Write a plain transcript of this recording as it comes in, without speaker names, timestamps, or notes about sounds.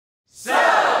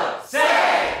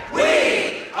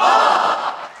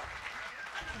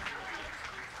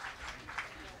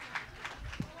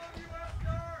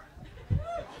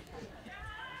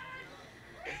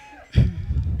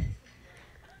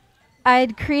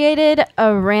I'd created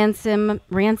a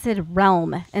rancid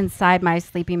realm inside my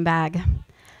sleeping bag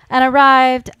and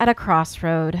arrived at a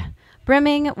crossroad,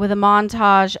 brimming with a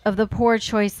montage of the poor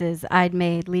choices I'd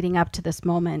made leading up to this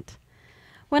moment.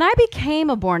 When I became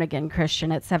a born-again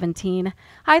Christian at 17,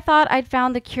 I thought I'd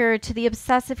found the cure to the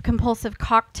obsessive-compulsive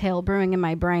cocktail brewing in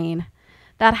my brain,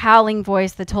 that howling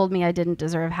voice that told me I didn't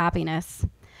deserve happiness.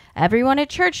 Everyone at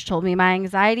church told me my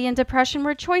anxiety and depression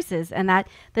were choices and that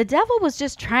the devil was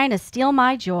just trying to steal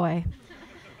my joy.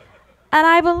 And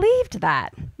I believed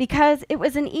that because it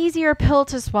was an easier pill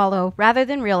to swallow rather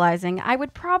than realizing I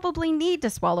would probably need to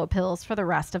swallow pills for the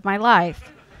rest of my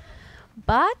life.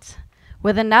 But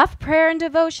with enough prayer and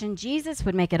devotion, Jesus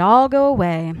would make it all go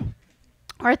away.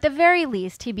 Or at the very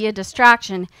least, he'd be a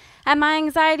distraction, and my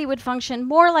anxiety would function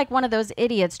more like one of those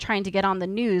idiots trying to get on the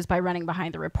news by running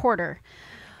behind the reporter,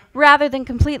 rather than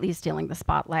completely stealing the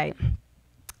spotlight.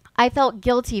 I felt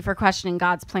guilty for questioning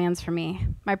God's plans for me.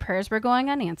 My prayers were going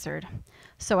unanswered,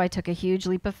 so I took a huge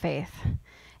leap of faith.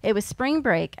 It was spring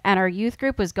break, and our youth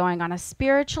group was going on a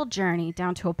spiritual journey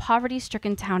down to a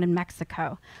poverty-stricken town in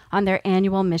Mexico on their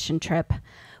annual mission trip,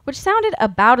 which sounded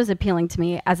about as appealing to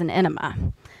me as an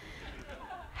enema.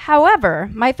 However,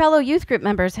 my fellow youth group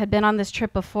members had been on this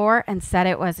trip before and said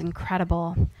it was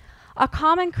incredible. A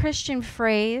common Christian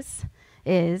phrase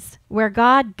is, where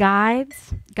God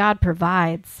guides, God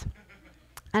provides.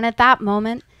 And at that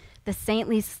moment, the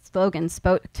saintly slogan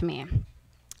spoke to me.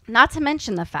 Not to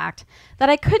mention the fact that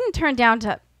I couldn't turn down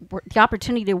the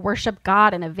opportunity to worship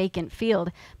God in a vacant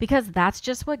field because that's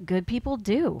just what good people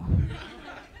do.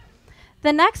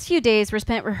 The next few days were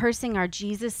spent rehearsing our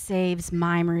Jesus Saves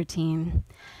mime routine.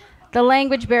 The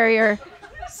language barrier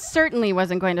certainly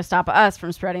wasn't going to stop us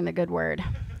from spreading the good word.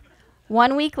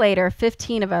 1 week later,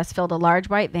 15 of us filled a large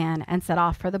white van and set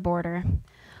off for the border.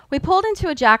 We pulled into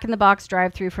a Jack in the Box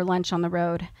drive-thru for lunch on the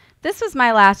road. This was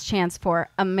my last chance for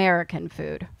American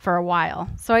food for a while,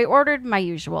 so I ordered my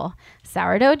usual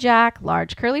sourdough jack,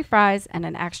 large curly fries, and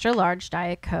an extra large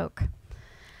Diet Coke.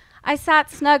 I sat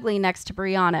snugly next to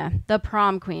Brianna, the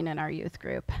prom queen in our youth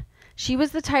group. She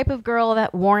was the type of girl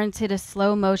that warranted a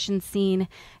slow-motion scene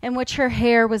in which her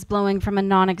hair was blowing from a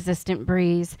non-existent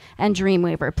breeze and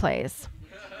Dreamweaver plays.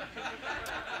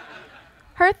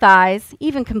 Her thighs,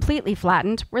 even completely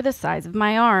flattened, were the size of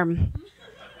my arm.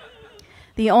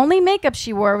 The only makeup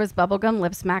she wore was bubblegum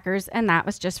lip smackers, and that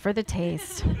was just for the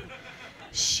taste.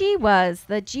 She was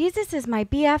the Jesus is my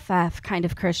BFF kind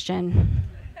of Christian.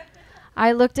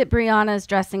 I looked at Brianna's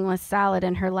dressingless salad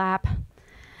in her lap.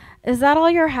 Is that all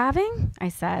you're having? I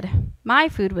said. My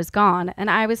food was gone,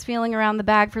 and I was feeling around the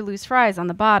bag for loose fries on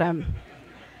the bottom.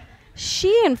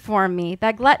 She informed me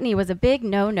that gluttony was a big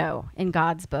no-no in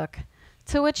God's book,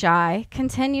 to which I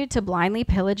continued to blindly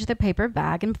pillage the paper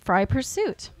bag in fry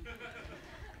pursuit.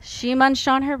 She munched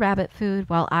on her rabbit food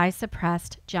while I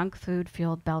suppressed junk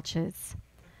food-fueled belches.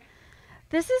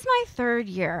 This is my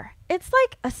 3rd year. It's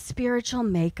like a spiritual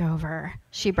makeover,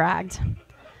 she bragged.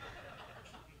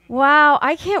 Wow,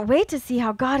 I can't wait to see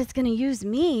how God is going to use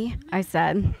me, I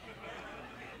said.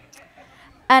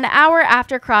 An hour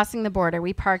after crossing the border,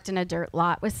 we parked in a dirt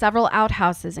lot with several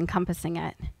outhouses encompassing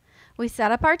it. We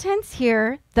set up our tents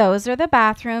here. Those are the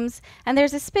bathrooms, and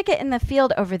there's a spigot in the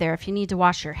field over there if you need to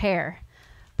wash your hair.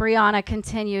 Brianna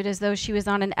continued as though she was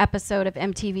on an episode of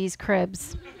MTV's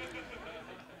Cribs.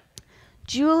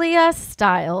 Julia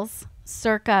Stiles,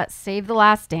 circa Save the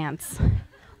Last Dance,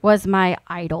 was my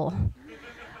idol.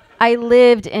 I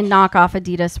lived in knockoff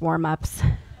Adidas warm-ups.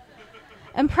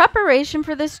 In preparation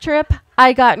for this trip,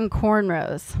 I got in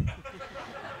cornrows.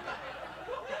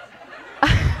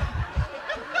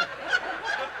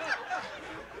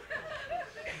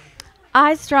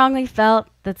 I strongly felt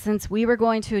that since we were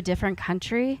going to a different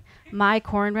country, my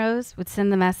cornrows would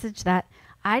send the message that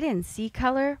I didn't see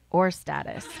color or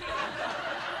status.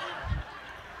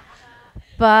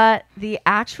 But the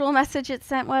actual message it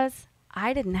sent was,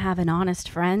 I didn't have an honest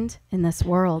friend in this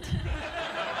world.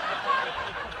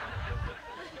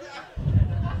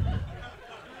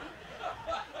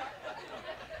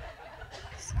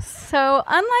 So,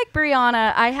 unlike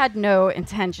Brianna, I had no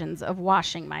intentions of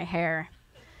washing my hair.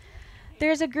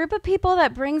 There's a group of people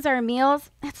that brings our meals.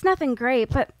 It's nothing great,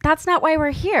 but that's not why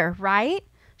we're here, right?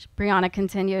 Brianna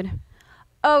continued.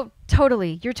 Oh,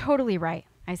 totally. You're totally right,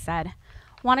 I said.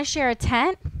 Want to share a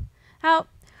tent? Now,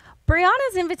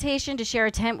 Brianna's invitation to share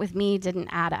a tent with me didn't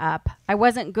add up. I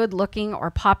wasn't good looking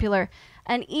or popular,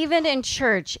 and even in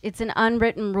church, it's an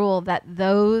unwritten rule that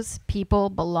those people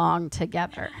belong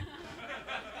together.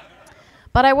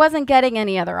 But I wasn't getting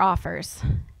any other offers.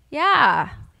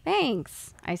 Yeah,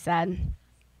 thanks, I said.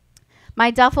 My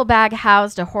duffel bag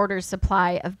housed a hoarder's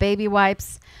supply of baby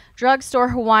wipes, drugstore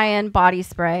Hawaiian body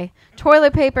spray,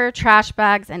 toilet paper, trash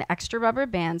bags, and extra rubber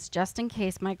bands just in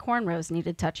case my cornrows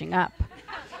needed touching up.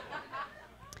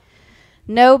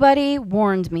 Nobody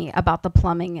warned me about the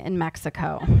plumbing in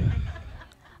Mexico.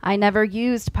 I never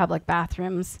used public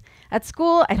bathrooms. At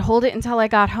school, I'd hold it until I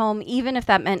got home, even if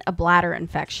that meant a bladder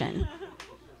infection.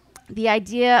 The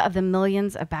idea of the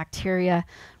millions of bacteria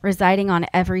residing on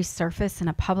every surface in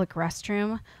a public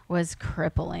restroom was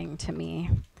crippling to me.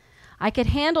 I could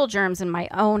handle germs in my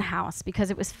own house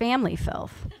because it was family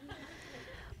filth.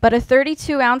 But a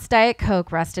 32-ounce Diet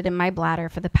Coke rested in my bladder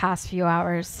for the past few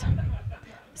hours.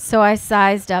 So I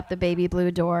sized up the baby blue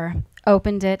door,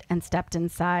 opened it, and stepped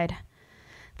inside.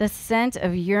 The scent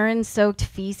of urine-soaked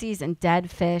feces and dead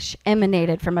fish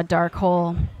emanated from a dark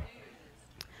hole.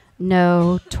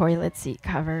 No toilet seat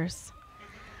covers.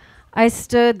 I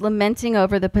stood lamenting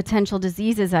over the potential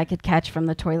diseases I could catch from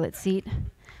the toilet seat,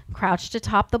 crouched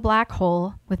atop the black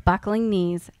hole with buckling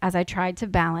knees as I tried to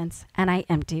balance, and I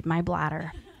emptied my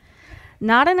bladder.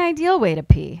 Not an ideal way to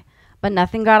pee, but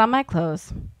nothing got on my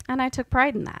clothes, and I took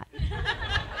pride in that.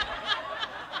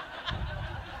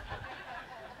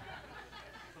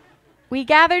 We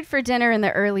gathered for dinner in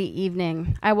the early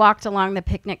evening. I walked along the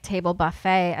picnic table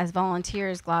buffet as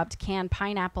volunteers globbed canned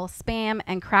pineapple, Spam,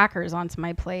 and crackers onto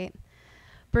my plate.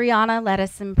 Brianna led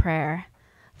us in prayer.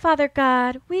 Father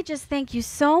God, we just thank you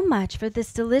so much for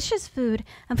this delicious food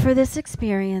and for this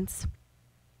experience.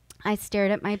 I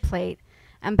stared at my plate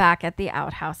and back at the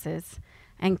outhouses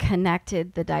and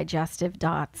connected the digestive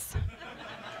dots.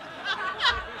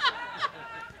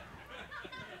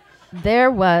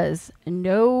 There was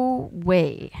no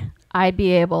way I'd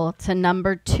be able to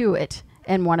number 2 it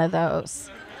in one of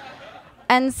those.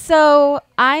 And so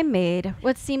I made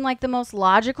what seemed like the most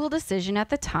logical decision at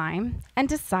the time and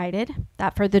decided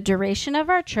that for the duration of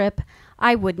our trip,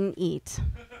 I wouldn't eat.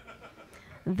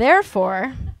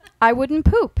 Therefore, I wouldn't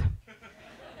poop.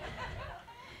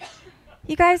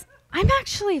 You guys, I'm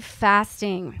actually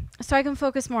fasting so I can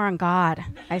focus more on God,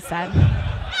 I said.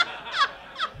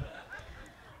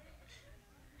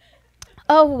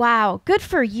 Oh, wow. Good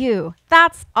for you.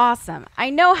 That's awesome. I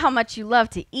know how much you love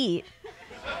to eat.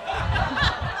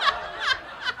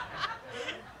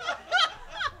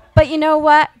 But you know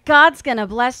what? God's going to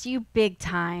bless you big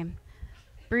time.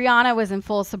 Brianna was in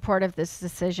full support of this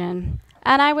decision,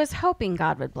 and I was hoping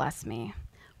God would bless me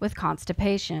with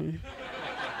constipation.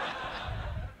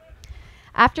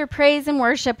 After praise and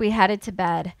worship, we headed to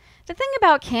bed. The thing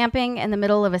about camping in the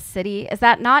middle of a city is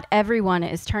that not everyone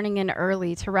is turning in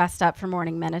early to rest up for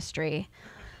morning ministry.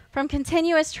 From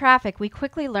continuous traffic, we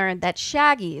quickly learned that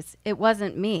Shaggy's "It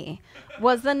Wasn't Me"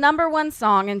 was the #1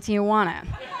 song in Tijuana.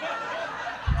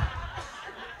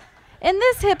 In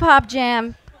this hip-hop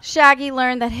jam, Shaggy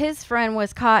learned that his friend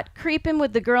was caught creeping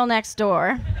with the girl next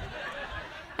door,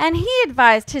 and he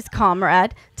advised his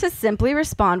comrade to simply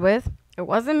respond with, "It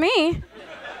wasn't me."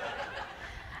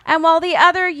 And while the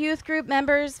other youth group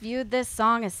members viewed this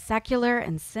song as secular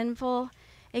and sinful,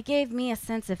 it gave me a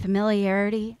sense of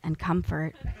familiarity and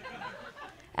comfort.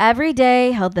 Every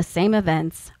day held the same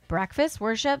events: breakfast,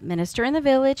 worship, minister in the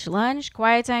village, lunch,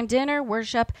 quiet time, dinner,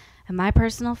 worship, and my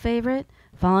personal favorite,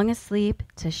 falling asleep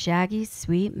to Shaggy's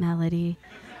sweet melody,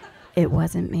 "It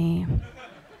Wasn't Me."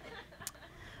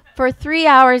 For 3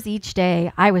 hours each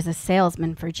day, I was a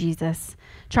salesman for Jesus,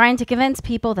 trying to convince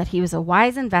people that he was a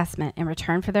wise investment in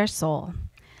return for their soul.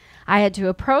 I had to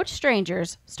approach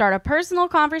strangers, start a personal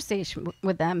conversation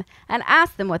with them, and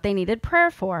ask them what they needed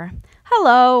prayer for.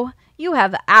 Hello, you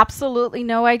have absolutely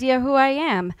no idea who I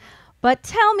am, but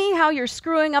tell me how you're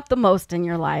screwing up the most in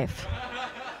your life.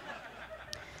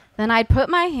 Then I'd put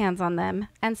my hands on them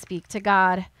and speak to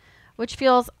God, which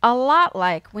feels a lot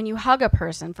like when you hug a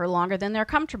person for longer than they're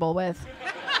comfortable with.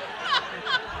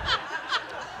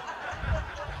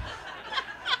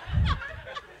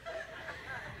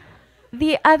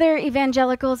 The other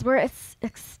evangelicals were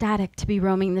ecstatic to be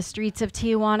roaming the streets of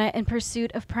Tijuana in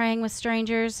pursuit of praying with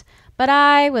strangers, but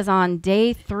I was on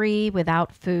day 3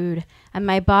 without food, and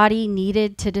my body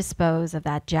needed to dispose of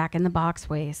that jack-in-the-box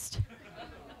waste.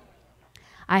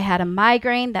 I had a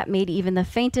migraine that made even the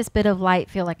faintest bit of light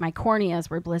feel like my corneas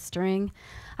were blistering.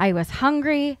 I was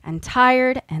hungry and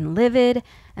tired and livid,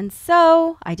 and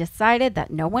so I decided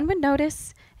that no one would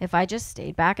notice if I just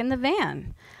stayed back in the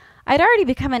van. I'd already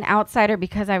become an outsider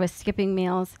because I was skipping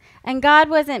meals, and God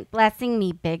wasn't blessing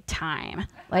me big time,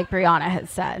 like Brianna had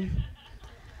said.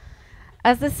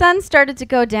 As the sun started to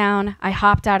go down, I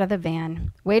hopped out of the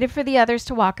van, waited for the others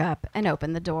to walk up, and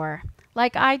opened the door,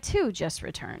 like I too just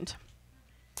returned.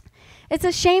 "It's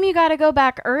a shame you gotta go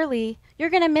back early. You're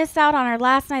going to miss out on our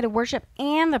last night of worship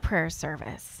and the prayer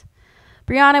service.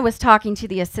 Brianna was talking to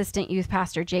the assistant youth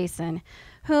pastor, Jason,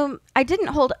 whom I didn't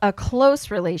hold a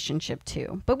close relationship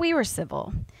to, but we were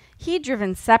civil. He'd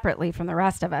driven separately from the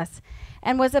rest of us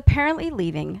and was apparently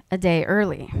leaving a day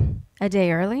early. A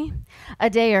day early? A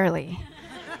day early.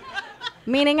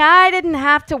 Meaning I didn't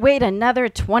have to wait another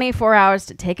 24 hours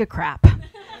to take a crap.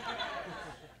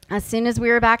 As soon as we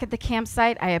were back at the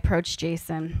campsite, I approached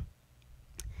Jason.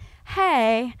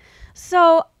 Hey,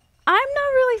 so I'm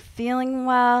not really feeling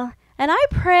well, and I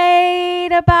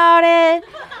prayed about it.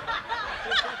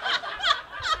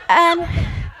 And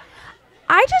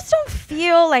I just don't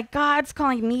feel like God's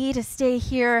calling me to stay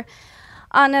here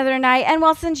another night. And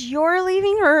well, since you're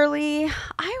leaving early,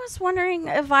 I was wondering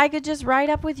if I could just ride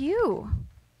up with you.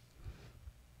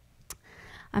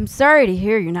 I'm sorry to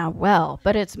hear you're not well,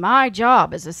 but it's my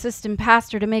job as assistant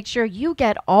pastor to make sure you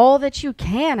get all that you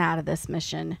can out of this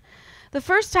mission. The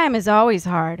first time is always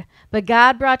hard, but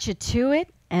God brought you to it,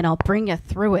 and I'll bring you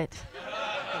through it.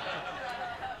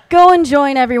 Go and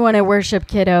join everyone at worship,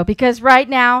 kiddo, because right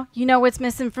now, you know what's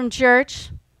missing from church?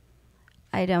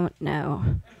 I don't know.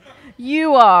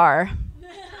 You are.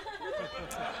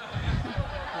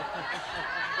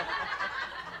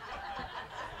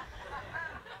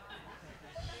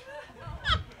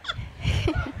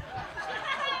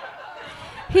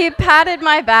 He patted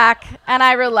my back, and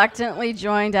I reluctantly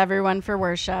joined everyone for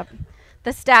worship.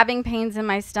 The stabbing pains in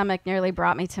my stomach nearly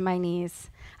brought me to my knees.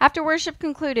 After worship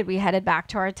concluded, we headed back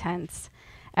to our tents.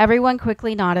 Everyone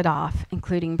quickly nodded off,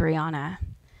 including Brianna.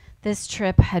 This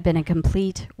trip had been a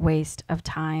complete waste of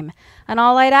time, and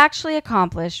all I'd actually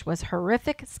accomplished was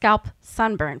horrific scalp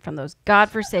sunburn from those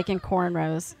godforsaken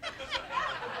cornrows.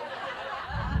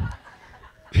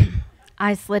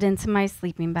 I slid into my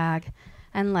sleeping bag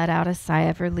and let out a sigh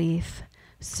of relief.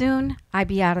 Soon, I'd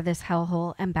be out of this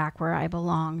hellhole and back where I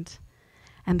belonged.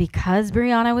 And because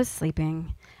Brianna was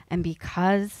sleeping, and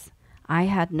because I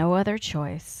had no other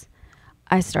choice,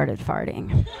 I started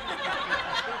farting.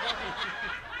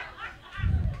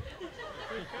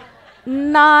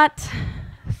 Not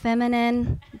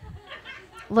feminine,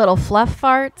 little fluff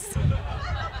farts.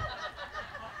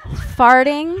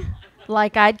 Farting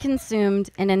like I'd consumed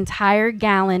an entire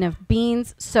gallon of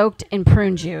beans soaked in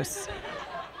prune juice.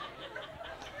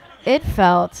 It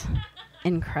felt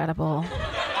incredible.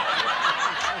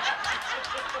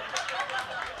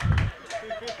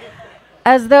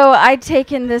 As though I'd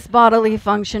taken this bodily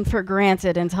function for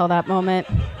granted until that moment.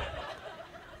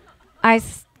 I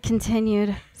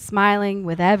continued smiling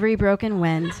with every broken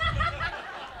wind.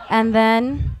 And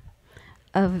then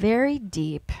a very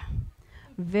deep,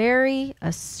 very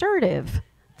assertive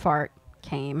fart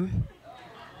came,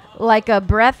 like a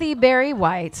breathy Barry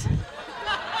White,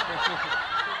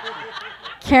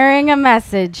 carrying a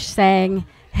message saying,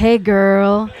 "Hey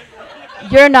girl,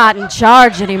 you're not in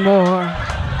charge anymore."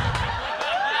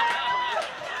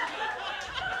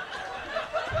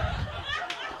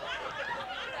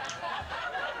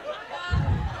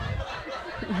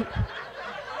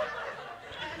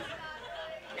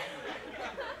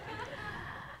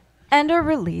 And a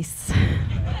release.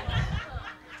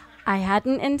 I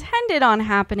hadn't intended on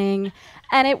happening,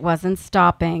 and it wasn't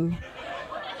stopping.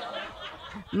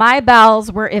 My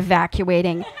bowels were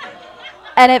evacuating,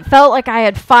 and it felt like I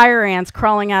had fire ants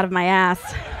crawling out of my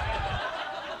ass.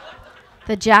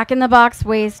 The jack-in-the-box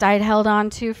waist I'd held on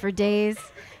to for days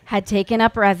had taken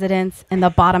up residence in the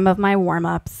bottom of my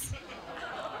warm-ups.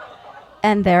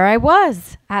 And there I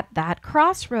was, at that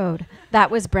crossroad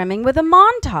that was brimming with a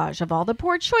montage of all the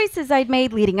poor choices I'd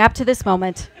made leading up to this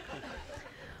moment.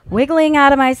 Wiggling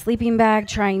out of my sleeping bag,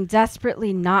 trying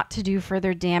desperately not to do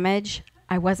further damage.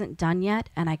 I wasn't done yet,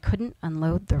 and I couldn't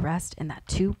unload the rest in that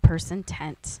two-person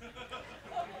tent.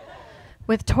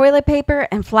 With toilet paper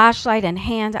and flashlight in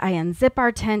hand, I unzip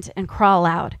our tent and crawl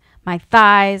out, my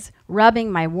thighs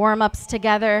rubbing my warm-ups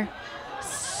together,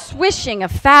 swishing of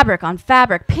fabric on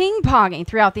fabric, ping-ponging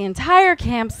throughout the entire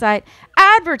campsite,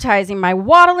 advertising my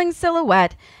waddling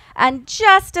silhouette. And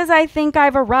just as I think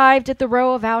I've arrived at the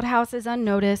row of outhouses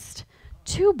unnoticed,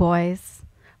 two boys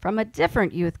from a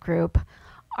different youth group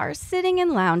are sitting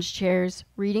in lounge chairs,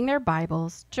 reading their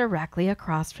Bibles directly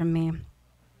across from me.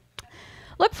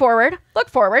 Look forward, look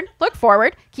forward, look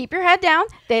forward. Keep your head down.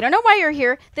 They don't know why you're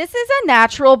here. This is a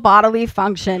natural bodily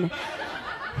function.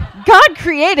 God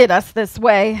created us this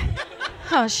way.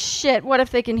 Oh, shit. What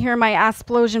if they can hear my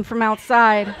asplosion from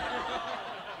outside?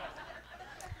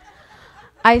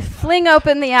 I fling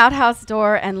open the outhouse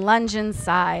door and lunge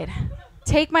inside.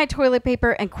 Take my toilet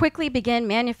paper and quickly begin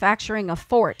manufacturing a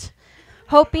fort,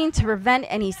 hoping to prevent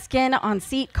any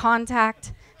skin-on-seat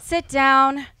contact. Sit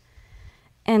down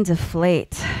and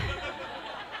deflate.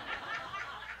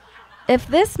 If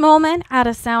this moment had a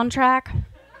soundtrack,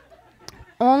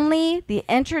 only the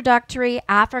introductory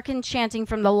African chanting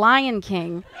from The Lion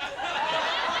King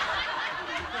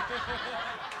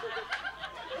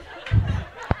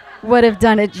would have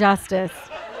done it justice.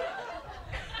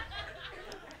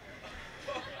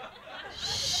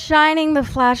 Shining the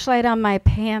flashlight on my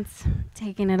pants,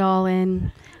 taking it all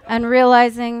in, and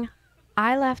realizing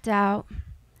I left out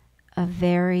a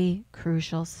very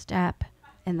crucial step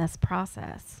in this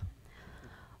process: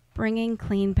 bringing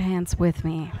clean pants with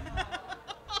me.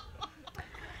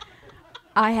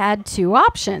 I had two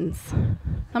options.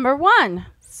 Number one,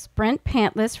 sprint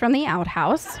pantless from the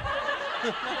outhouse.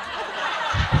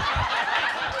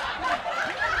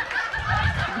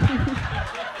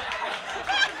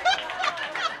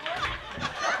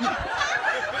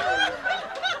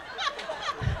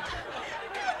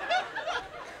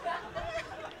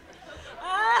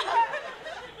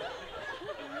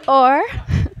 Or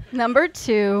number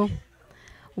two,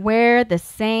 wear the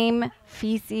same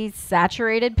feces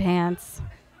saturated pants.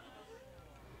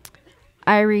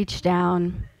 I reach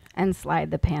down and slide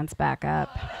the pants back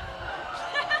up.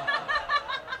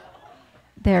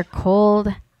 They're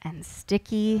cold and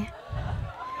sticky,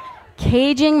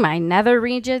 caging my nether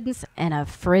regions in a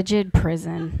frigid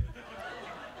prison.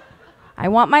 I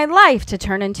want my life to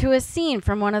turn into a scene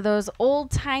from one of those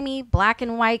old-timey black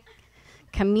and white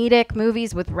comedic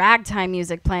movies with ragtime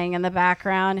music playing in the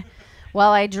background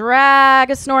while I drag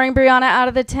a snoring Brianna out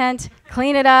of the tent,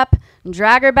 clean it up, and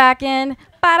drag her back in.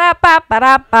 Ba-da-bop,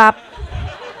 ba-da-bop.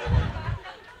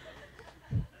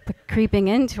 But creeping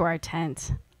into our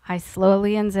tent, I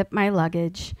slowly unzip my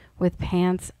luggage. With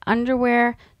pants,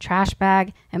 underwear, trash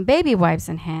bag, and baby wipes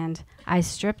in hand, I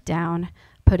strip down,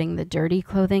 putting the dirty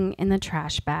clothing in the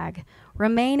trash bag,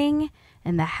 remaining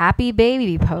in the happy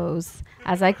baby pose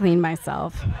as I clean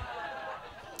myself.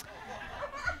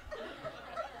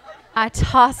 I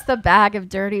toss the bag of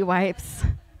dirty wipes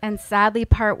and sadly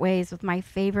part ways with my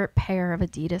favorite pair of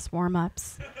Adidas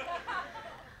warm-ups.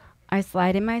 I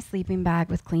slide in my sleeping bag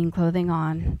with clean clothing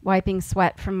on, wiping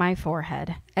sweat from my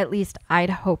forehead. At least I'd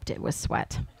hoped it was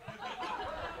sweat.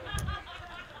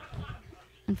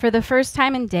 And for the first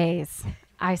time in days,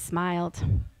 I smiled,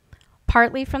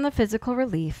 partly from the physical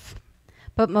relief,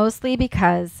 but mostly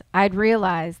because I'd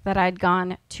realized that I'd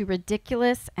gone to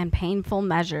ridiculous and painful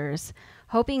measures,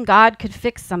 hoping God could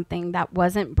fix something that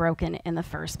wasn't broken in the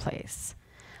first place.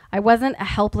 I wasn't a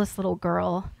helpless little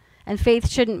girl, and faith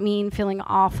shouldn't mean feeling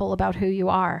awful about who you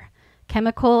are,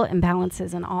 chemical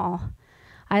imbalances and all.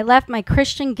 I left my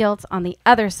Christian guilt on the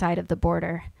other side of the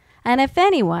border, and if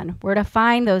anyone were to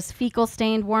find those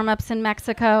fecal-stained warm-ups in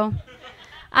Mexico,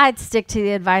 I'd stick to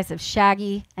the advice of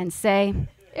Shaggy and say,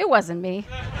 it wasn't me.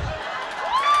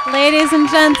 Ladies and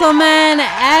gentlemen,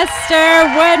 Esther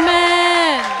Woodman.